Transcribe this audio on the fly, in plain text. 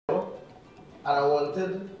and I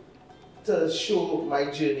wanted to show my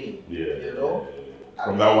journey. Yeah. You know?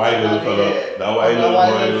 From that white little fella, yeah, that white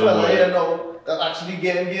little fella, you know, that actually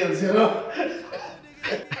getting girls, you know?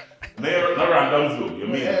 No randoms though, you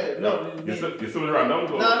mean? No. You still with randoms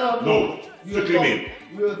though? No. Strictly made.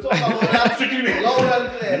 We were talking about that. Strictly made. Loud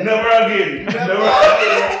and clear. Never again.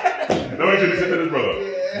 Now introduce you to this brother.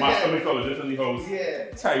 Yeah. Master mixologist in the house.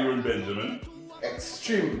 Yeah. Tyrone Benjamin.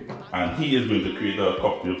 Extreme. And he is going to create a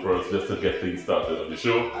cocktail for us just to get things started on the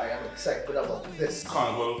show. I am excited about this.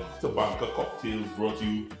 Carnival Tobacco Cocktails brought to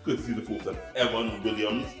you courtesy the folks at Evan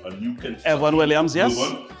Williams, a new Kentucky Evan Williams, yes.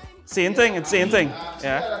 Bourbon. Same thing, it's same thing.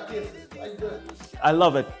 Yeah. I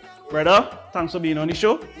love it. Brother, thanks for being on the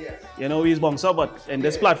show. Yes. You know he's bouncer, but in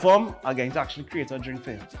this platform, I'm going to actually create a drink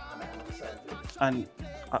for you. And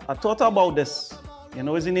I thought about this. You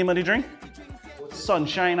know what's the name of the drink?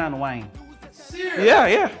 Sunshine and wine. Serious?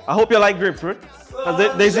 Yeah. I hope you like grapefruit.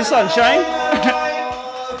 There's the sunshine.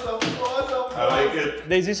 I like it.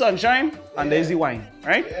 There's the sunshine and there's the wine,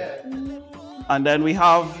 right? Yeah. And then we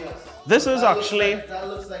have, this is actually, That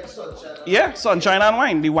looks like sunshine. yeah, sunshine and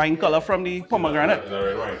wine, the wine color from the pomegranate. The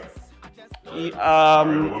red wine.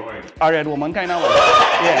 A red woman kind of wine.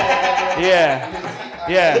 Yeah.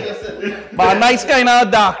 But a nice kind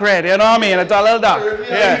of dark red, you know what I mean? It's a little dark.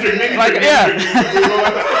 Yeah.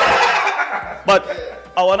 But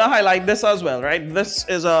I want to highlight this as well, right? This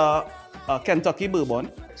is a Kentucky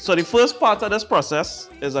Bourbon. So the first part of this process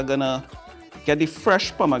is I'm gonna get the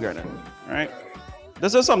fresh pomegranate, right?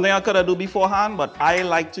 This is something I could have do beforehand, but I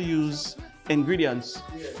like to use ingredients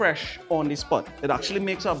fresh on the spot. It actually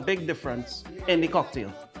makes a big difference in the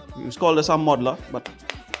cocktail. We used to call this a muddler, but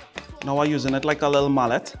now we're using it like a little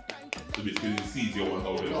mallet. So basically the seeds you want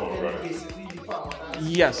out of the pomegranate.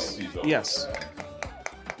 Yes.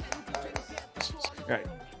 Right,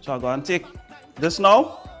 so I'll go and take this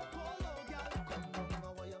now.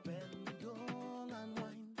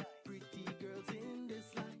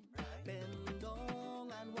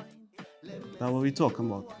 That's what we're talking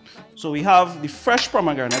about. So we have the fresh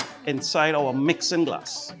pomegranate inside our mixing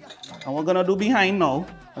glass. And what we're gonna do behind now,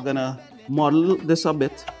 we're gonna model this a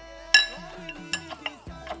bit.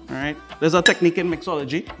 All right, there's a technique in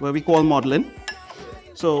mixology where we call modeling.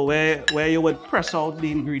 So where you would press out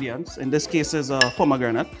the ingredients, in this case is a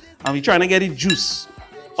pomegranate, and we're trying to get the juice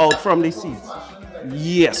out from the seeds.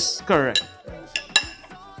 Yes, correct.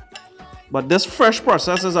 But this fresh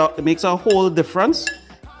process it makes a whole difference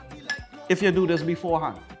if you do this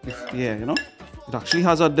beforehand. Yeah, you know, it actually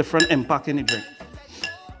has a different impact in the drink.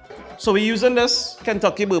 So we're using this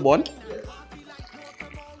Kentucky Bourbon,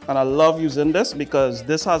 and I love using this because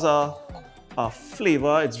this has a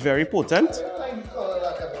flavor. It's very potent.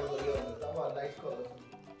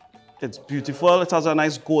 It's beautiful. It has a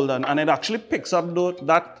nice golden, and it actually picks up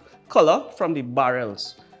that color from the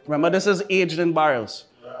barrels. Remember, this is aged in barrels,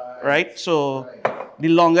 right? So the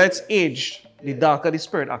longer it's aged, the darker the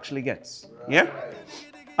spirit actually gets. Yeah.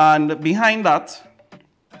 And behind that,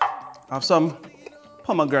 I have some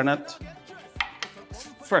pomegranate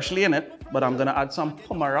freshly in it, but I'm gonna add some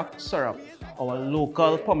pomerac syrup, our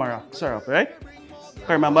local pomerac syrup, right?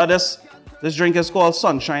 Remember, this drink is called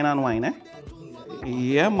Sunshine and Wine, eh?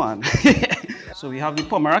 Yeah, man. So we have the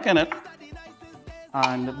pomerac in it,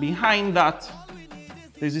 and behind that,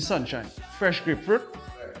 there's the sunshine. Fresh grapefruit.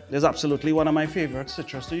 There's absolutely one of my favorite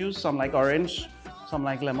citrus to use. Some like orange, some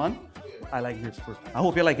like lemon. I like grapefruit. I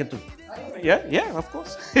hope you like it too. Yeah, of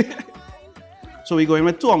course. So we go in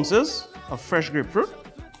with 2 ounces of fresh grapefruit,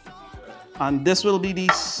 and this will be the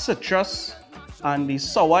citrus and the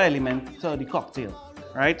sour element to the cocktail,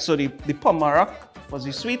 right? So the pomerac was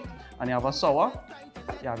the sweet, and you have a sour,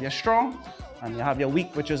 you have your strong, and you have your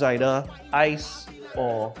weak, which is either ice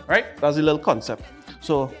or, right? That's the little concept.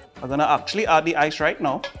 So I'm gonna actually add the ice right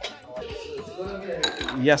now.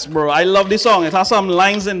 Yes, bro, I love this song. It has some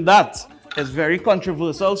lines in that. It's very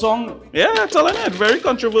controversial song. Yeah, I'm telling you, it's very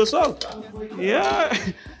controversial. Yeah.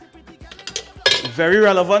 Very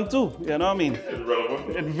relevant too, you know what I mean? It's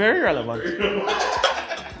relevant. It's very relevant.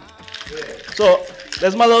 So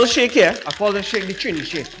there's my little shake here. I call this shake the Trini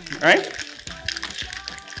shake, right?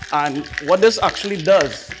 And what this actually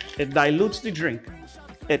does, it dilutes the drink.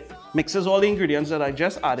 It mixes all the ingredients that I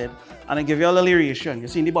just added, and it gives you a little aeration. You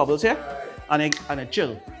see the bubbles here? And it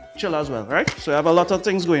chill as well, right? So I have a lot of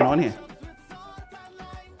things going on here.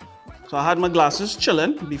 So I had my glasses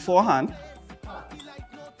chilling beforehand.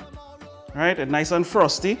 Right, it's nice and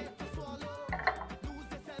frosty.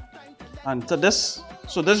 And to this,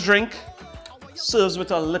 so this drink serves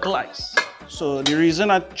with a little ice. So the reason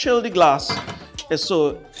I chill the glass is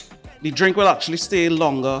so the drink will actually stay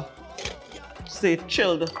longer stay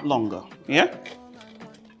chilled longer. Yeah?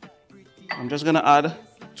 I'm just gonna add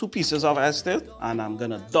 2 pieces of acetate and I'm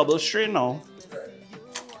gonna double strain now,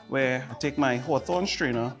 where I take my Hawthorne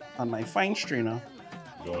strainer and my fine strainer.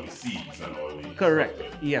 All the seeds and all the... Correct.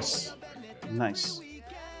 Yes. Nice.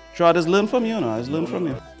 Sure, I just learned from you, I just learned from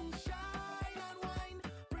you.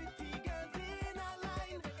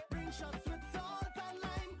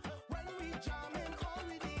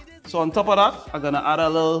 So on top of that, I'm gonna add a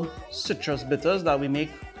little citrus bitters that we make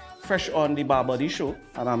fresh on the Bar Body show,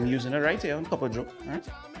 and I'm using it right here on top of Joe.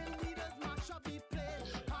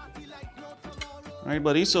 All right,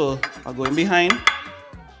 buddy. So I'll go in behind.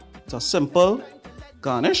 It's a simple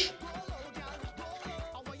garnish.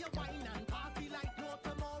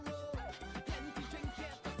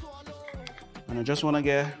 And I just want to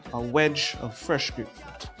get a wedge of fresh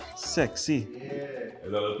grapefruit. Sexy. Yeah.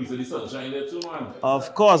 There's a little piece of the sunshine there too, man.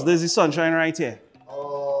 Of course, there's the sunshine right here.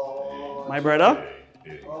 Oh, my brother.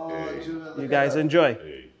 Hey, You guys enjoy.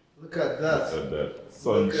 Look at that. Look at that.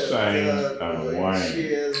 Sunshine and wine.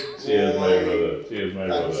 Cheers. Cheers, my brother. Cheers, my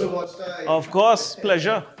brother. Thanks so much, time. Of course,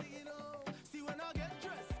 pleasure.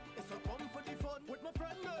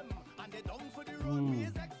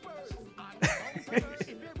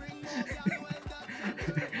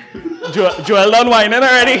 Joel done whining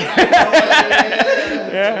already.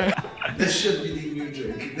 Yeah. This should be the new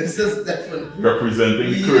drink. This is definitely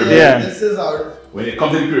Representing the Caribbean. Yeah. This is our. When it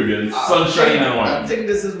comes to the Caribbean, sunshine and I wine. think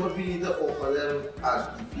this is what we need to offer them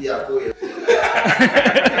at the Piaco.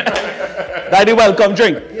 Daddy, welcome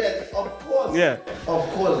drink. Yes, of course. Yeah. Of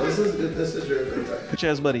course. This is good. This is very good time.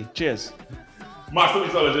 Cheers, buddy. Cheers. Master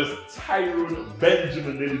mixologist Tyrone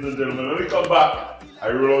Benjamin, ladies and gentlemen. When we come back, I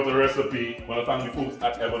roll out a recipe. I want to thank the folks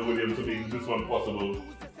at Evan Williams for making this one possible.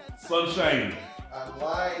 Sunshine. And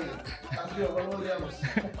wine. Thank you, Evan Williams.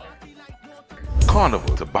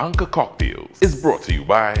 Carnival to Banker Cocktails is brought to you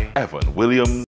by Evan Williams.